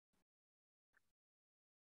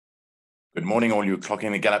Good morning, all you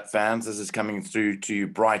Clocking the Gallop fans. This is coming through to you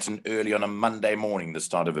bright and early on a Monday morning, the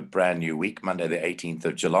start of a brand new week, Monday the 18th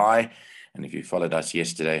of July. And if you followed us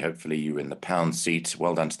yesterday, hopefully you were in the pound seat.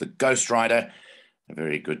 Well done to the Ghostryder. A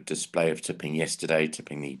very good display of tipping yesterday,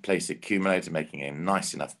 tipping the place accumulator, making a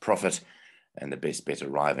nice enough profit. And the best bet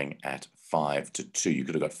arriving at 5-2. You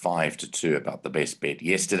could have got 5-2 about the best bet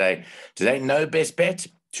yesterday. Today, no best bet.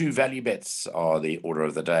 2 value bets are the order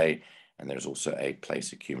of the day. And there's also a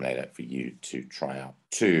place accumulator for you to try out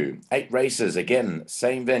too. 8 races, again,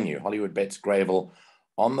 same venue, Hollywood Bets Greyville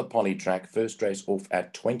on the Polytrack. First race off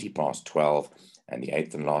at 12:20, and the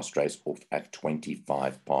 8th and last race off at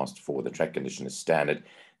 4:25. The track condition is standard.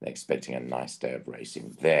 They're expecting a nice day of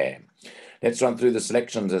racing there. Let's run through the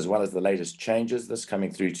selections as well as the latest changes. This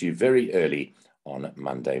coming through to you very early on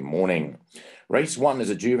Monday morning. Race 1 is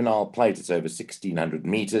a juvenile plate. It's over 1,600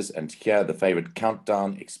 meters, and here the favorite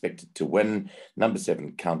Countdown expected to win. Number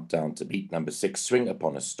 7 Countdown to beat. Number 6 Swing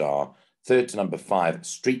Upon a Star. 3rd to number 5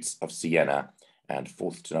 Streets of Siena, and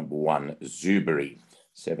 4th to number 1 Zubery.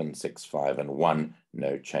 7, 6, 5, and 1.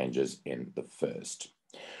 No changes in the first.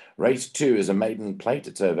 Race 2 is a maiden plate.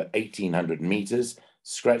 It's over 1,800 meters.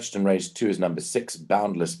 Scratched in race 2 is number 6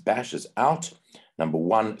 Boundless Bash is out. Number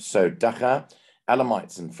 1 So Dacha.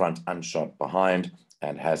 Alamites in front, Unshot behind,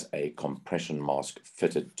 and has a compression mask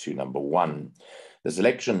fitted to number 1. The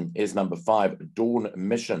selection is number 5, Dawn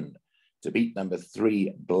Mission, to beat number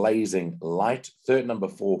 3, Blazing Light. 3rd, number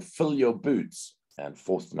 4, Fill Your Boots, and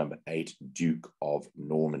 4th, number 8, Duke of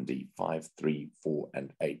Normandy. 5, 3, 4,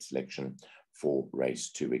 and 8 selection for race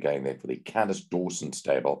 2. We're going there for the Candice Dawson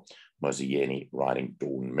stable, Mozieni riding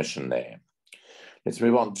Dawn Mission there. Let's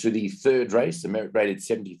move on to the 3rd race, the merit-rated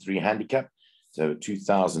 73 handicap. So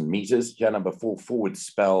 2,000 meters. Here, number 4, Forward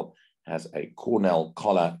Spell, has a Cornell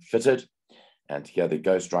collar fitted. And here the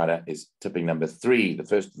Ghostryder is tipping number 3, the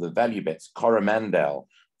first of the value bets, Coromandel,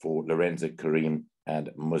 for Lorenzo Karim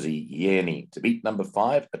and Mozieni. To beat number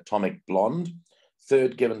 5, Atomic Blonde.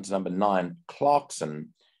 3rd given to number 9,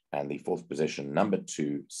 Clarkson. And the 4th position, number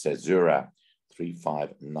 2, Cesura. 3,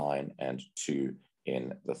 5, 9, and 2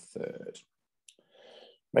 in the 3rd.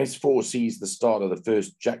 Race 4 sees the start of the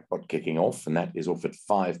first jackpot kicking off, and that is off at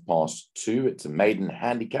 2:05. It's a maiden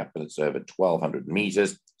handicap, and it's over 1,200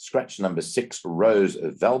 meters. Scratch number 6, Rose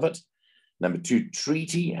Velvet. Number 2,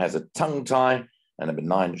 Treaty, has a tongue tie. And number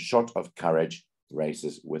 9, Shot of Courage,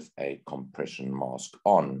 races with a compression mask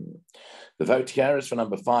on. The vote here is for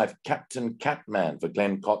number 5, Captain Catman, for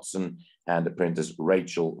Glenn Cotson and apprentice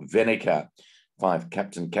Rachel Veneker. 5,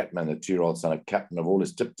 Captain Catman, the 2-year-old son of Captain of All,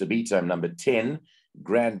 is tipped to beat home. Number 10,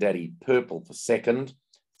 Granddaddy Purple, for 2nd.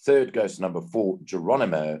 3rd goes to number 4,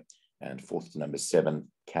 Geronimo, and 4th to number 7,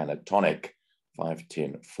 Canatonic. 5,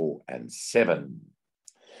 10, 4, and 7.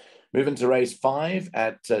 Moving to race 5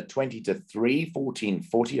 at 20-3,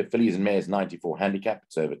 14:40, a fillies and mares 94 handicap.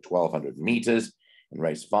 It's over 1,200 meters. In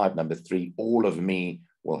race 5, number 3, All of Me,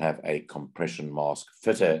 will have a compression mask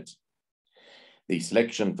fitted. The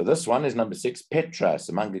selection for this one is number 6, Petra,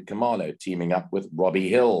 Samanga Kamalo, teaming up with Robbie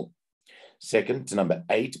Hill. 2nd to number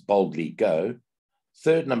 8, Boldly Go.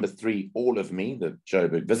 3rd, number 3, All of Me, the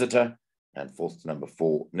Joburg Visitor. And 4th to number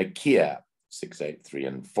 4, Nakia, 6, 8, 3,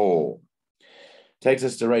 and 4. Takes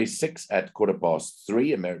us to race 6 at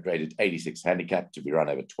 3:15, a merit-rated 86 handicap to be run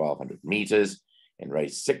over 1,200 meters. In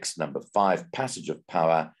race 6, number 5, Passage of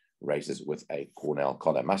Power, races with a Cornell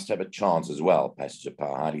collar. Must have a chance as well, Passage of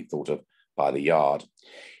Power, highly thought of by the yard.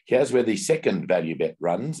 Here's where the second value bet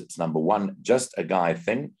runs. It's number 1, Just a Guy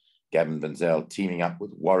Thing. Gavin Vinzel teaming up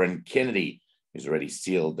with Warren Kennedy, who's already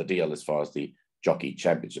sealed the deal as far as the Jockey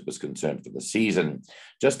Championship was concerned for the season.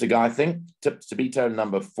 Just a Guy Thing, tipped to beat home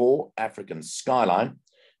number 4, African Skyline.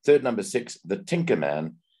 3rd, number 6, The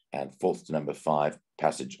Tinkerman. And 4th to number 5,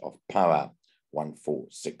 Passage of Power. 1, 4,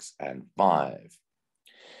 6, and 5.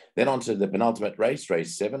 Then on to the penultimate race,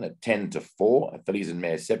 race 7 at 10-4, a fillies and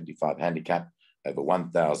mares 75 handicap over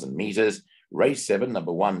 1,000 meters. Race 7,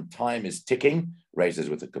 number 1, Time is Ticking, races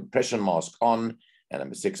with a compression mask on. And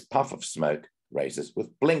number 6, Puff of Smoke, races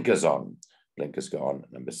with blinkers on. Blinkers go on,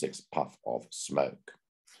 number 6, Puff of Smoke.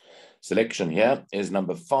 Selection here is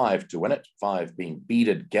number 5 to win it. 5 being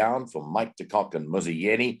Beaded Gown for Mike de Kock and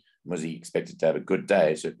Mozieni. Muzzy expected to have a good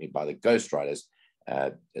day, certainly by the Ghostryder's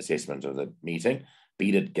assessment of the meeting.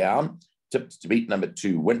 Beaded Gown, tipped to beat number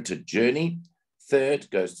 2, Winter Journey. 3rd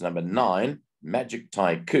goes to number 9, Magic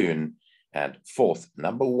Tycoon. And 4th,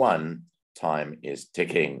 number 1, Time is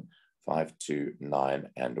Ticking. 5, 2, 9,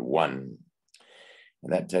 and 1.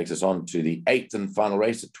 And that takes us on to the 8th and final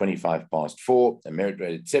race at 4:25, a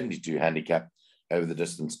merit-rated 72 handicap over the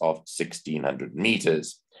distance of 1,600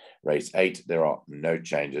 meters. Race 8, there are no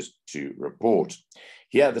changes to report.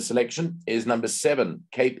 Here, the selection is number 7,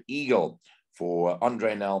 Cape Eagle, for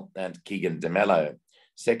Andre Nell and Keegan DeMello.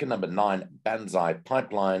 Second, number 9, Banzai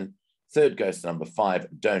Pipeline. Third goes to number 5,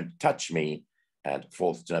 Don't Touch Me. And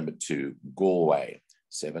fourth to number 2, Galway.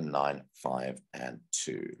 7, 9, 5, and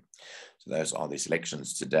 2. So those are the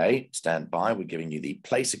selections today. Stand by. We're giving you the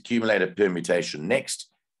place accumulator permutation next,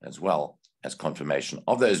 as well as confirmation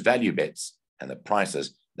of those value bets and the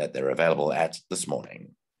prices that they're available at this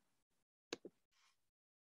morning.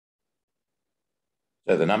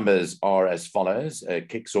 So the numbers are as follows.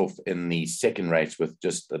 Kicks off in the second race with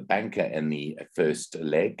just the banker in the first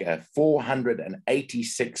leg.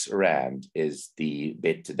 486 Rand is the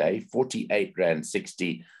bet today. 48 Rand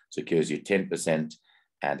 60 secures you 10%,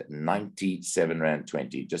 and 97 Rand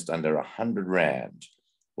 20, just under 100 Rand,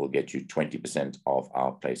 will get you 20% of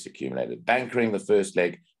our place accumulated. Bankering the first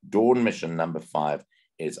leg, Dawn Mission number 5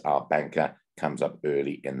 is our banker, comes up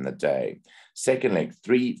early in the day. Second leg,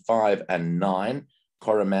 3, 5, and 9.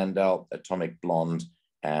 Coromandel, Atomic Blonde,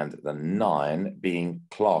 and the 9 being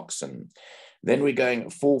Clarkson. Then we're going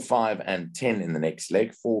 4, 5, and 10 in the next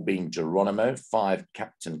leg, 4 being Geronimo, 5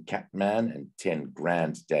 Captain Catman, and 10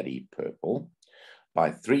 Granddaddy Purple. By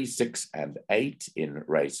 3, 6, and 8 in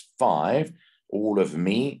race 5, All of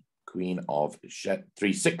Me, Queen of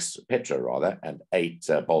 3, 6, Petra rather, and 8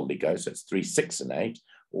 Boldly Go. So it's 3, 6, and 8,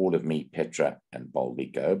 All of Me, Petra, and Boldly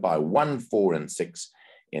Go. By 1, 4, and 6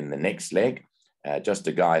 in the next leg, Just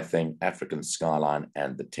a Guy Thing, African Skyline,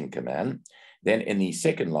 and the Tinkerman. Then in the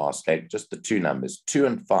second last leg, just the 2 numbers, 2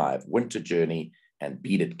 and 5, Winter Journey and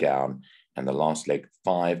Beat It Gown. And the last leg,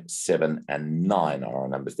 5, 7, and 9 are our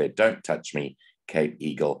numbers there. Don't Touch Me, Cape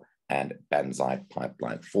Eagle, and Banzai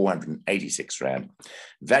Pipeline. 486 Rand.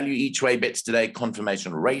 Value each way bets today.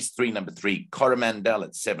 Confirmation race 3, number 3, Coromandel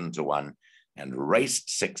at 7 to 1. And race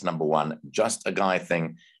 6, number 1, Just a Guy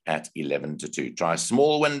Thing at 11 to 2. Try a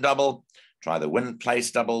small win double. Try the win place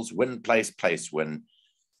doubles, win place, place win,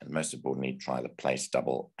 and most importantly, try the place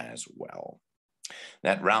double as well.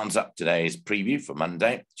 That rounds up today's preview for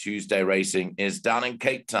Monday. Tuesday racing is down in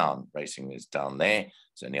Cape Town. Racing is down there,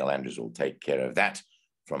 so Neil Andrews will take care of that.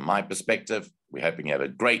 From my perspective, we're hoping you have a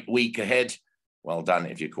great week ahead. Well done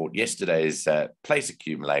if you caught yesterday's place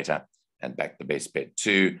accumulator and backed the best bet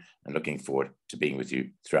too, and looking forward to being with you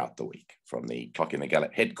throughout the week. From the Clock in the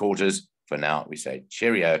Gallop headquarters, for now, we say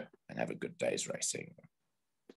cheerio and have a good day's racing.